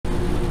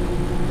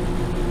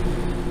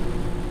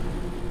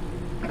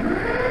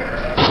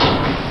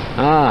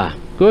Ah,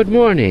 good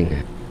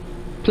morning.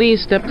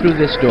 Please step through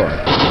this door.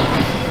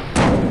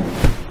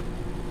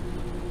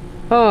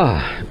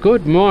 Ah,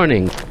 good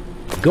morning.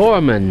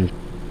 Gorman.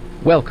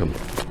 Welcome.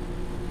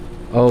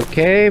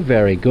 Okay,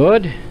 very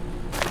good.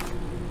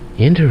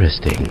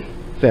 Interesting.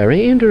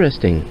 Very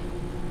interesting.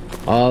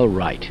 All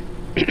right.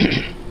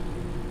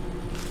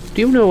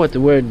 Do you know what the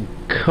word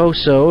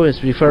COSO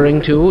is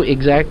referring to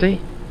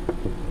exactly?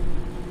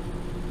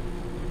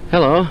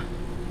 Hello?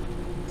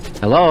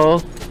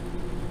 Hello?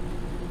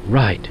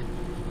 Right.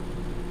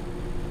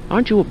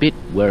 Aren't you a bit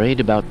worried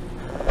about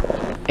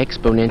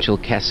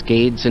exponential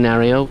cascade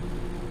scenario?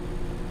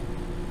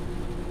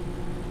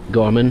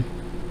 Gorman?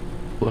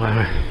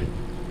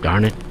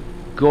 Darn it.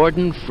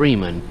 Gordon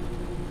Freeman.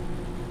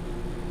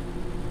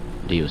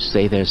 Do you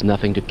say there's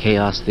nothing to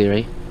chaos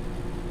theory?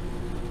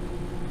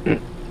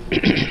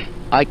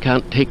 I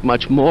can't take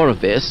much more of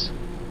this.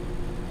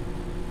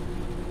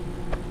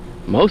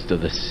 Most of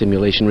the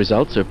simulation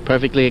results are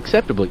perfectly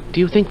acceptable. Do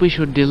you think we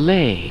should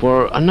delay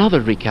for another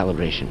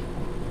recalibration?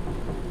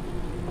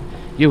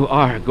 You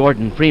are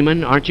Gordon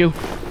Freeman, aren't you?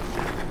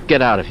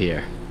 Get out of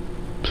here.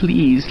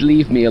 Please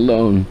leave me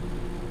alone.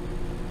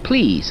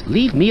 Please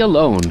leave me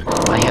alone.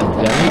 I have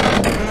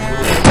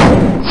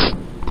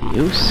very... Do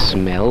you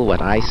smell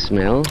what I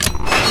smell?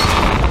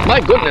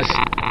 My goodness!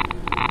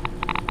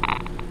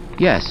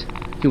 Yes,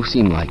 you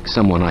seem like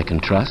someone I can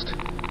trust.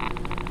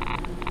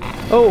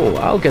 Oh,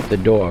 I'll get the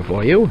door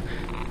for you,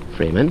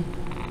 Freeman.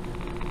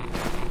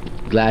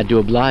 Glad to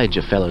oblige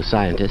a fellow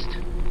scientist.